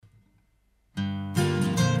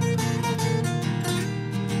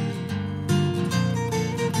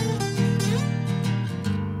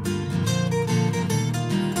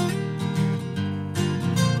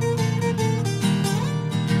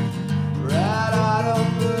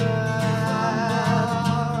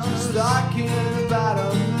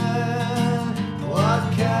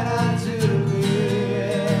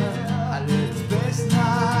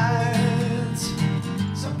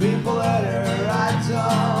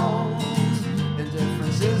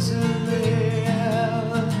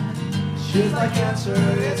Just like cancer,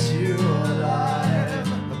 it's you alive.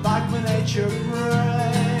 Like my nature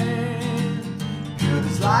brain, good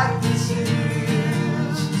is like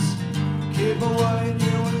disease. Keep away,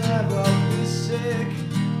 you will never be sick.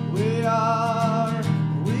 We are.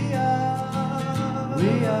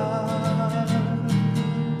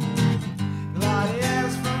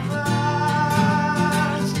 Gladiators from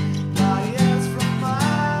Mars, gladiators from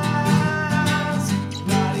Mars,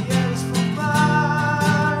 gladiators from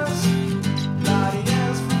Mars,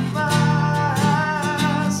 gladiators from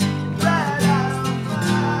Mars, red out of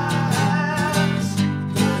Mars,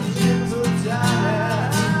 gladiators who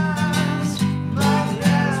dies,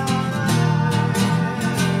 gladiators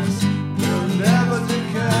will never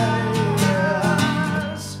decay.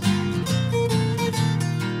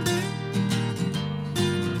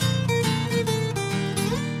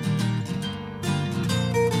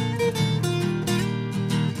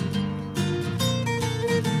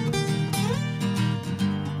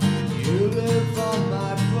 You live on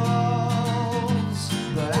my bones,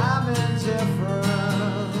 but I'm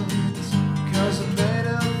indifferent, 'cause I'm made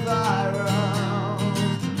of iron.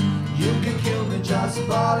 You can kill me just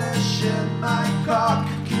polishing my cock.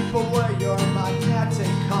 Keep away your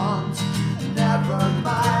magnetic cunt. Never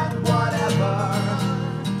mind, whatever.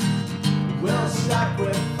 We'll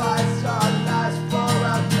sacrifice